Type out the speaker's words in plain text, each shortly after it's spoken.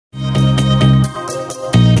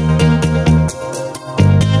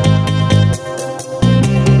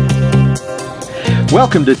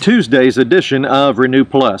Welcome to Tuesday's edition of Renew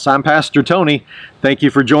Plus. I'm Pastor Tony. Thank you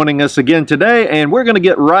for joining us again today, and we're going to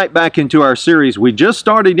get right back into our series we just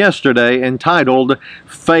started yesterday entitled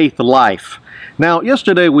Faith Life. Now,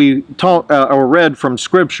 yesterday we read from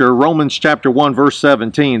Scripture, Romans chapter 1, verse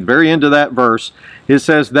 17. Very end of that verse, it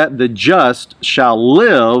says that the just shall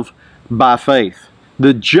live by faith.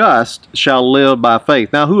 The just shall live by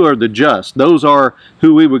faith. Now, who are the just? Those are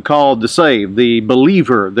who we would call the saved, the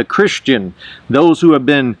believer, the Christian, those who have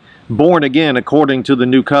been born again according to the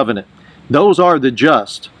new covenant. Those are the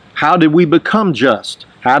just. How did we become just?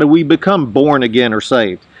 How do we become born again or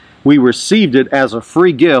saved? We received it as a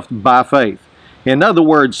free gift by faith. In other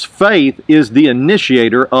words, faith is the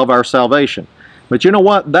initiator of our salvation. But you know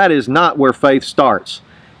what? That is not where faith starts.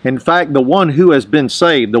 In fact, the one who has been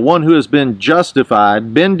saved, the one who has been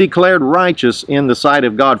justified, been declared righteous in the sight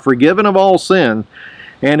of God, forgiven of all sin,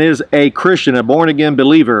 and is a Christian, a born-again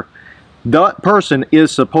believer, that person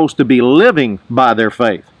is supposed to be living by their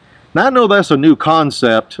faith. Now, I know that's a new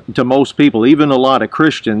concept to most people, even a lot of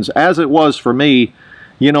Christians, as it was for me,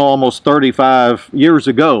 almost 35 years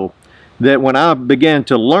ago, that when I began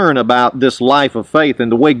to learn about this life of faith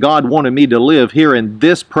and the way God wanted me to live here in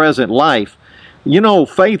this present life,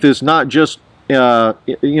 faith is not just, a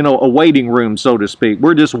waiting room, so to speak.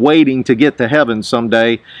 We're just waiting to get to heaven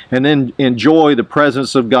someday and then enjoy the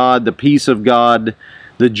presence of God, the peace of God,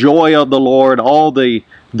 the joy of the Lord, all the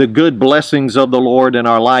good blessings of the Lord in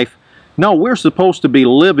our life. No, we're supposed to be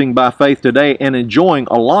living by faith today and enjoying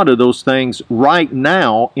a lot of those things right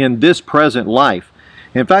now in this present life.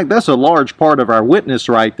 In fact, that's a large part of our witness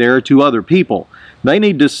right there to other people. They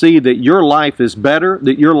need to see that your life is better,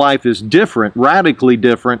 that your life is different, radically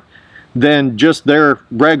different than just their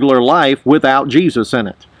regular life without Jesus in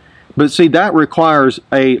it. But see, that requires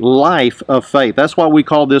a life of faith. That's why we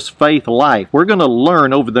call this faith life. We're going to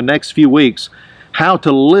learn over the next few weeks how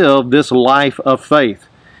to live this life of faith.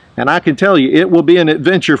 And I can tell you, it will be an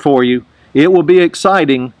adventure for you. It will be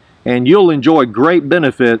exciting, and you'll enjoy great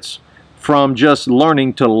benefits from just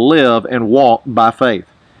learning to live and walk by faith.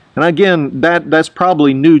 And again, that's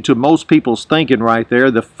probably new to most people's thinking right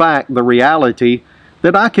there, the reality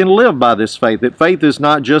that I can live by this faith. That faith is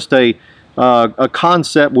not just a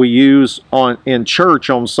concept we use in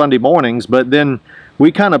church on Sunday mornings, but then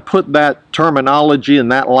we kind of put that terminology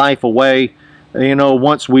and that life away,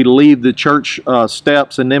 once we leave the church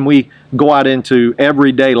steps, and then we go out into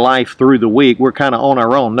everyday life through the week. We're kind of on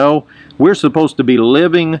our own. No, we're supposed to be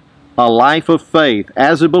living a life of faith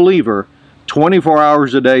as a believer 24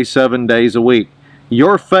 hours a day, 7 days a week.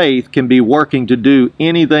 Your faith can be working to do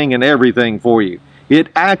anything and everything for you. It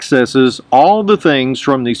accesses all the things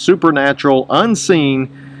from the supernatural,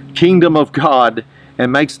 unseen kingdom of God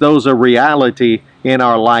and makes those a reality in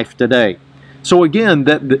our life today. So again,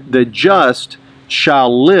 that the just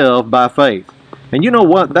shall live by faith. And you know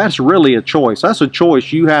what? That's really a choice. That's a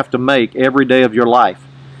choice you have to make every day of your life.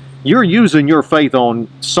 You're using your faith on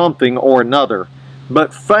something or another,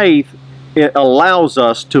 but faith, it allows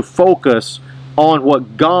us to focus on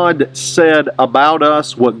what God said about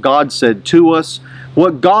us, what God said to us,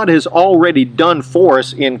 what God has already done for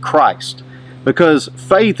us in Christ. Because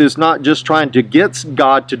faith is not just trying to get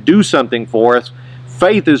God to do something for us.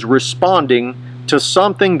 Faith is responding to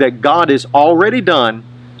something that God has already done,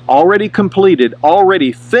 already completed,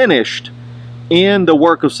 already finished in the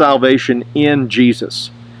work of salvation in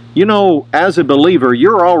Jesus. As a believer,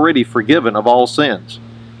 you're already forgiven of all sins.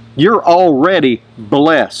 You're already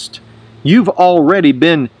blessed. You've already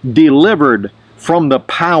been delivered from the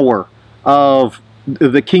power of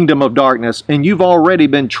the kingdom of darkness, and you've already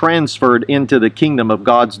been transferred into the kingdom of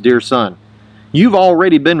God's dear Son. You've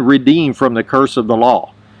already been redeemed from the curse of the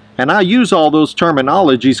law. And I use all those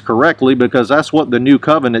terminologies correctly because that's what the new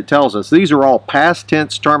covenant tells us. These are all past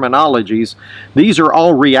tense terminologies. These are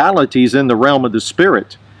all realities in the realm of the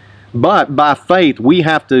Spirit. But by faith, we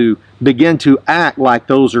have to begin to act like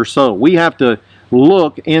those are so. We have to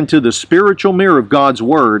look into the spiritual mirror of God's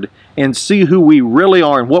Word and see who we really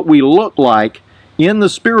are and what we look like in the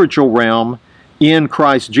spiritual realm in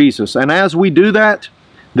Christ Jesus. And as we do that,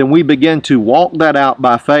 then we begin to walk that out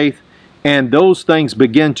by faith, and those things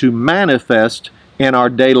begin to manifest in our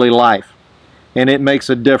daily life. And it makes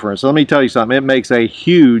a difference. Let me tell you something. It makes a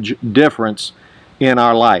huge difference in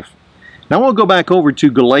our life. Now we'll go back over to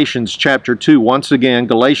Galatians chapter 2. Once again,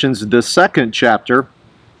 Galatians, the 2nd chapter.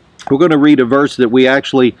 We're going to read a verse that we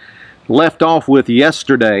actually left off with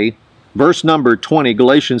yesterday. Verse number 20,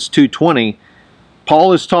 Galatians 2:20.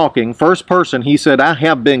 Paul is talking, first person, he said, I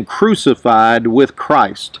have been crucified with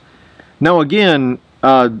Christ. Now again,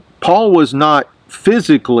 Paul was not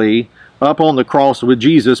physically up on the cross with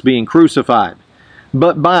Jesus being crucified.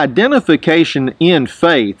 But by identification in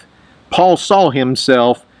faith, Paul saw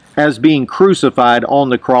himself as being crucified on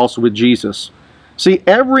the cross with Jesus. See,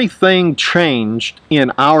 everything changed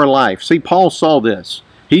in our life. See, Paul saw this.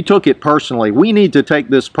 He took it personally. We need to take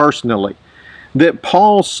this personally. That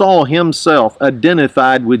Paul saw himself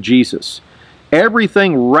identified with Jesus.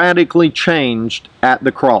 Everything radically changed at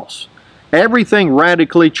the cross. Everything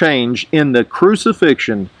radically changed in the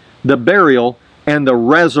crucifixion, the burial, and the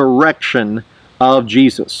resurrection of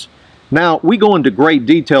Jesus. Now, we go into great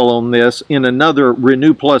detail on this in another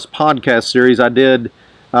Renew Plus podcast series I did.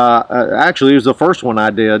 Actually, it was the first one I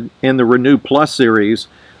did in the Renew Plus series,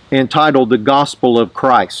 entitled The Gospel of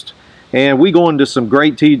Christ. And we go into some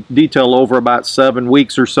great detail over about 7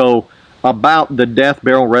 weeks or so about the death,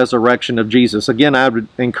 burial, resurrection of Jesus. Again, I would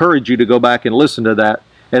encourage you to go back and listen to that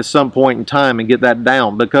at some point in time and get that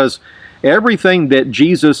down, because everything that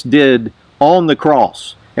Jesus did on the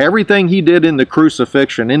cross, everything he did in the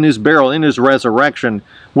crucifixion, in his burial, in his resurrection,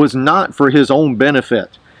 was not for his own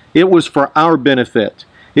benefit. It was for our benefit.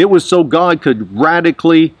 It was so God could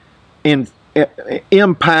radically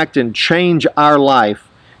impact and change our life.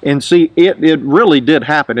 And see, it really did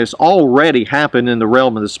happen. It's already happened in the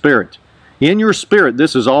realm of the Spirit. In your spirit,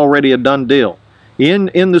 this is already a done deal.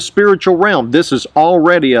 In the spiritual realm, this is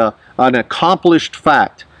already an accomplished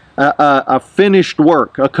fact, a finished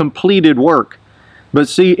work, a completed work. But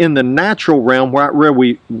see, in the natural realm,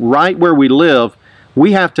 right where we live,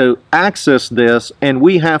 we have to access this, and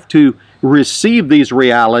we have to receive these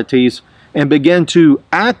realities and begin to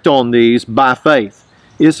act on these by faith.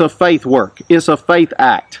 It's a faith work. It's a faith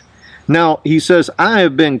act. Now, he says, I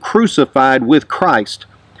have been crucified with Christ.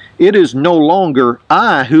 It is no longer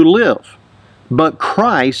I who live, but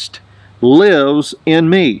Christ lives in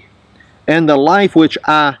me. And the life which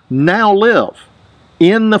I now live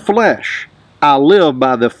in the flesh, I live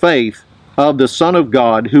by the faith of the Son of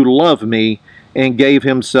God who loved me and gave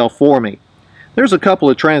himself for me. There's a couple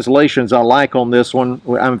of translations I like on this one.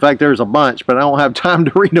 In fact, there's a bunch, but I don't have time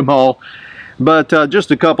to read them all. But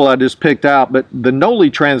just a couple I just picked out. But the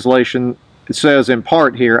Noli translation says in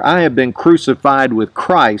part here, I have been crucified with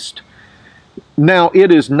Christ. Now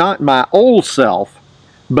it is not my old self,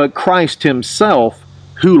 but Christ himself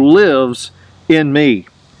who lives in me.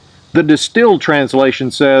 The distilled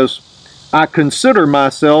translation says, I consider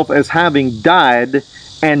myself as having died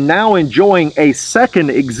and now enjoying a second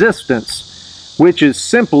existence, which is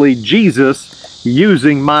simply Jesus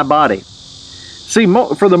using my body. See,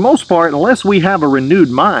 for the most part, unless we have a renewed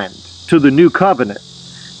mind to the new covenant,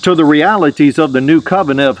 to the realities of the new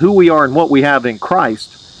covenant of who we are and what we have in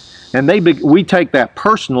Christ, and we take that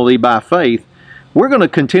personally by faith, we're going to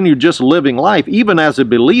continue just living life, even as a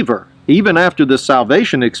believer. Even after the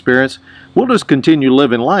salvation experience, we'll just continue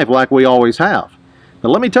living life like we always have. But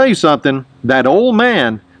let me tell you something, that old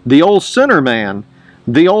man, the old sinner man,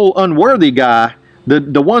 the old unworthy guy,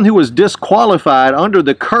 the one who was disqualified under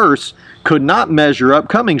the curse, could not measure up,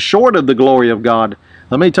 coming short of the glory of God.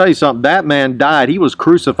 Let me tell you something, that man died. He was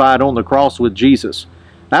crucified on the cross with Jesus.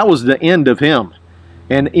 That was the end of him.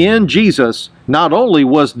 And in Jesus, not only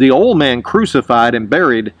was the old man crucified and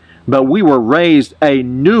buried, but we were raised a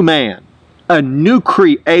new man, a new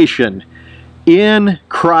creation in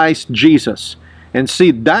Christ Jesus. And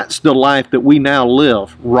see, that's the life that we now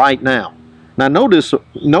live right now. Now notice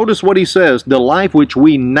what he says, the life which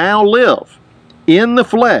we now live in the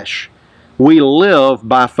flesh, we live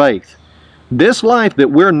by faith. This life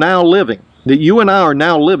that we're now living, that you and I are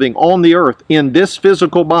now living on the earth in this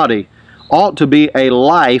physical body, ought to be a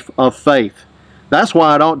life of faith. That's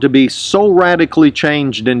why it ought to be so radically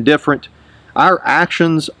changed and different. Our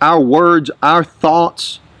actions, our words, our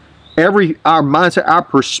thoughts, our mindset, our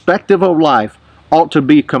perspective of life ought to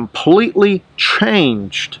be completely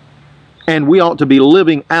changed. And we ought to be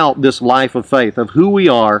living out this life of faith of who we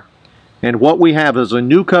are and what we have as a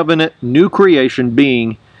new covenant, new creation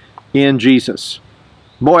being in Jesus.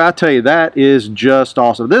 Boy, I tell you, that is just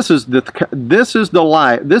awesome. This is the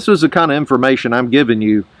life. This is the kind of information I'm giving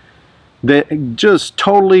you that just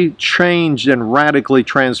totally changed and radically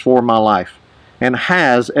transformed my life, and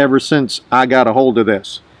has ever since I got a hold of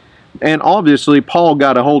this. And obviously, Paul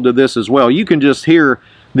got a hold of this as well. You can just hear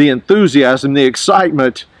the enthusiasm, the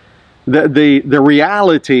excitement, the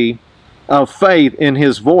reality of faith in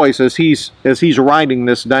his voice as he's writing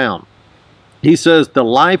this down. He says, the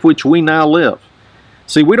life which we now live.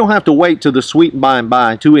 See, we don't have to wait till the sweet by and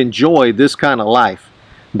by to enjoy this kind of life.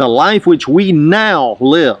 The life which we now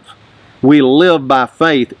live, we live by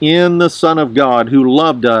faith in the Son of God who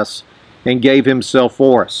loved us and gave himself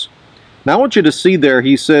for us. Now I want you to see there,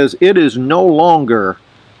 he says, it is no longer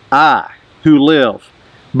I who live,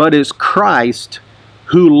 but it's Christ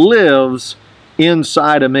who lives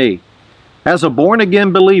inside of me. As a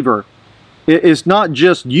born-again believer, it's not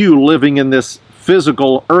just you living in this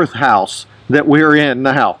physical earth house that we're in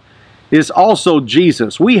now. It's also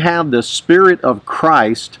Jesus. We have the Spirit of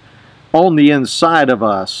Christ on the inside of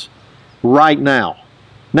us right now.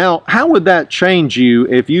 Now, how would that change you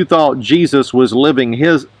if you thought Jesus was living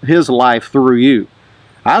his life through you?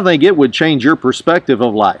 I think it would change your perspective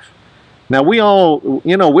of life. Now, we all,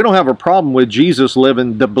 we don't have a problem with Jesus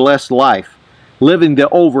living the blessed life, living the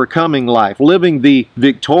overcoming life, living the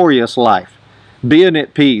victorious life, being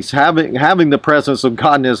at peace, having the presence of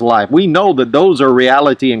God in his life. We know that those are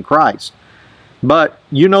reality in Christ. But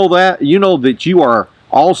you know that you are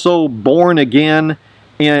also born again,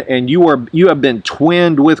 and you have been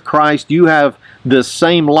twinned with Christ. You have the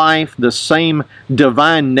same life, the same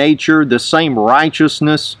divine nature, the same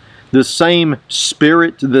righteousness, the same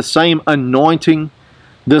Spirit, the same anointing,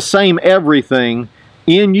 the same everything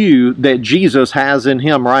in you that Jesus has in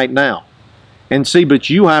him right now. And see, but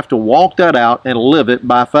you have to walk that out and live it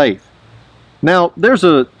by faith. Now, there's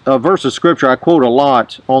a verse of Scripture I quote a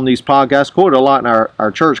lot on these podcasts, quote a lot in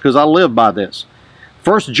our church, because I live by this.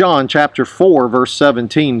 1 John chapter 4, verse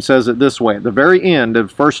 17 says it this way. At the very end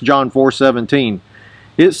of 1 John 4:17,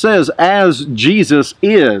 it says, "As Jesus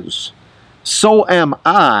is, so am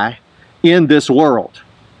I in this world."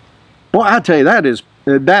 Boy, I tell you,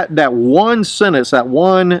 that one sentence, that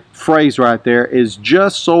one phrase right there is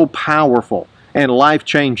just so powerful and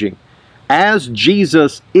life-changing. As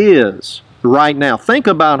Jesus is right now. Think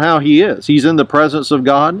about how he is. He's in the presence of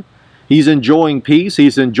God. He's enjoying peace.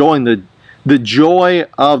 He's enjoying the joy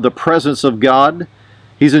of the presence of God.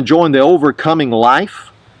 He's enjoying the overcoming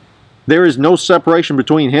life. There is no separation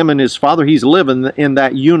between him and his Father. He's living in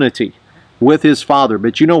that unity with his Father.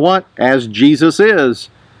 But you know what? As Jesus is,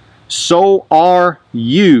 so are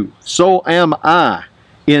you. So am I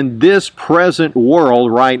in this present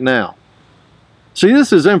world right now. See,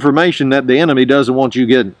 this is information that the enemy doesn't want you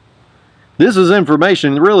getting. This is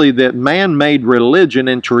information really that man-made religion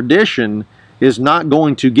and tradition is not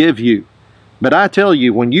going to give you. But I tell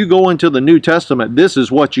you, when you go into the New Testament, this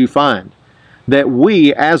is what you find. That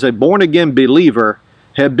we, as a born-again believer,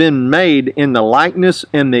 have been made in the likeness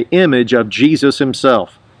and the image of Jesus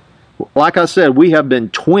himself. Like I said, we have been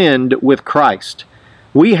twinned with Christ.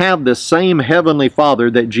 We have the same heavenly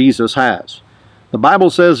Father that Jesus has. The Bible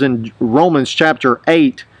says in Romans chapter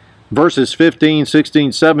 8, verses 15,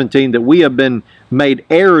 16, 17, that we have been made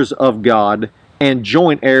heirs of God and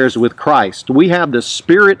joint heirs with Christ. We have the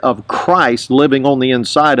Spirit of Christ living on the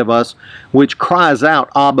inside of us, which cries out,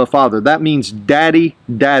 Abba, Father. That means Daddy,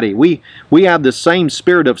 Daddy. We have the same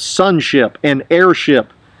spirit of sonship and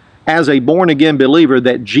heirship as a born-again believer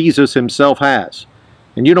that Jesus himself has.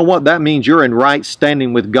 And you know what? That means you're in right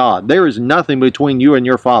standing with God. There is nothing between you and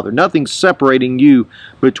your Father. Nothing separating you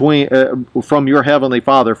from your Heavenly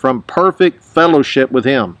Father, from perfect fellowship with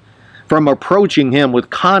him, from approaching him with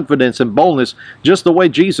confidence and boldness, just the way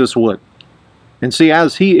Jesus would. And see,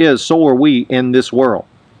 as he is, so are we in this world.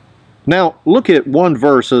 Now, look at one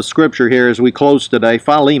verse of Scripture here as we close today,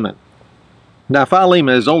 Philemon. Now,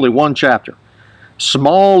 Philemon is only one chapter.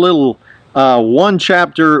 Small little one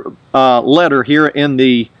chapter letter here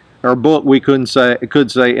in or book, we could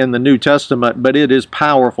say in the New Testament, but it is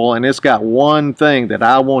powerful, and it's got one thing that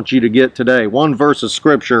I want you to get today, one verse of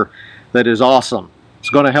Scripture that is awesome. It's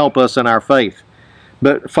going to help us in our faith.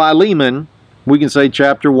 But Philemon, we can say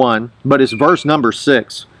chapter 1, but it's verse number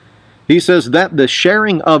 6. He says that the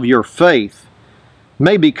sharing of your faith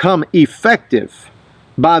may become effective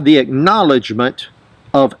by the acknowledgement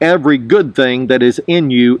of every good thing that is in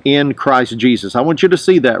you in Christ Jesus. I want you to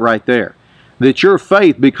see that right there. That your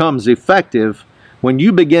faith becomes effective when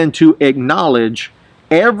you begin to acknowledge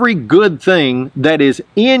every good thing that is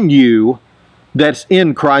in you that's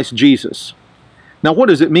in Christ Jesus. Now, what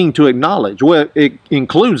does it mean to acknowledge? Well, it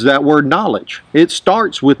includes that word knowledge. It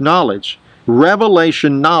starts with knowledge.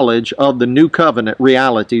 Revelation knowledge of the new covenant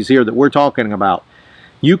realities here that we're talking about.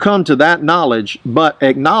 You come to that knowledge, but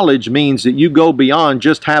acknowledge means that you go beyond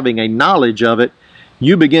just having a knowledge of it.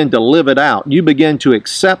 You begin to live it out. You begin to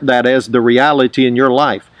accept that as the reality in your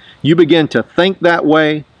life. You begin to think that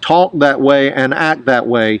way, talk that way, and act that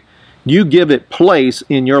way. You give it place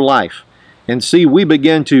in your life. And see, we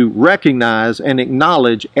begin to recognize and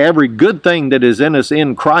acknowledge every good thing that is in us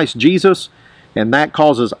in Christ Jesus, and that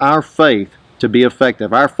causes our faith to be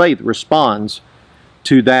effective. Our faith responds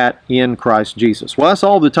to that in Christ Jesus. Well, that's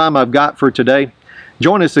all the time I've got for today.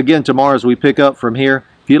 Join us again tomorrow as we pick up from here.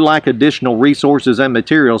 If you'd like additional resources and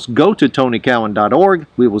materials, go to tonycowan.org.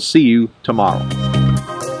 We will see you tomorrow.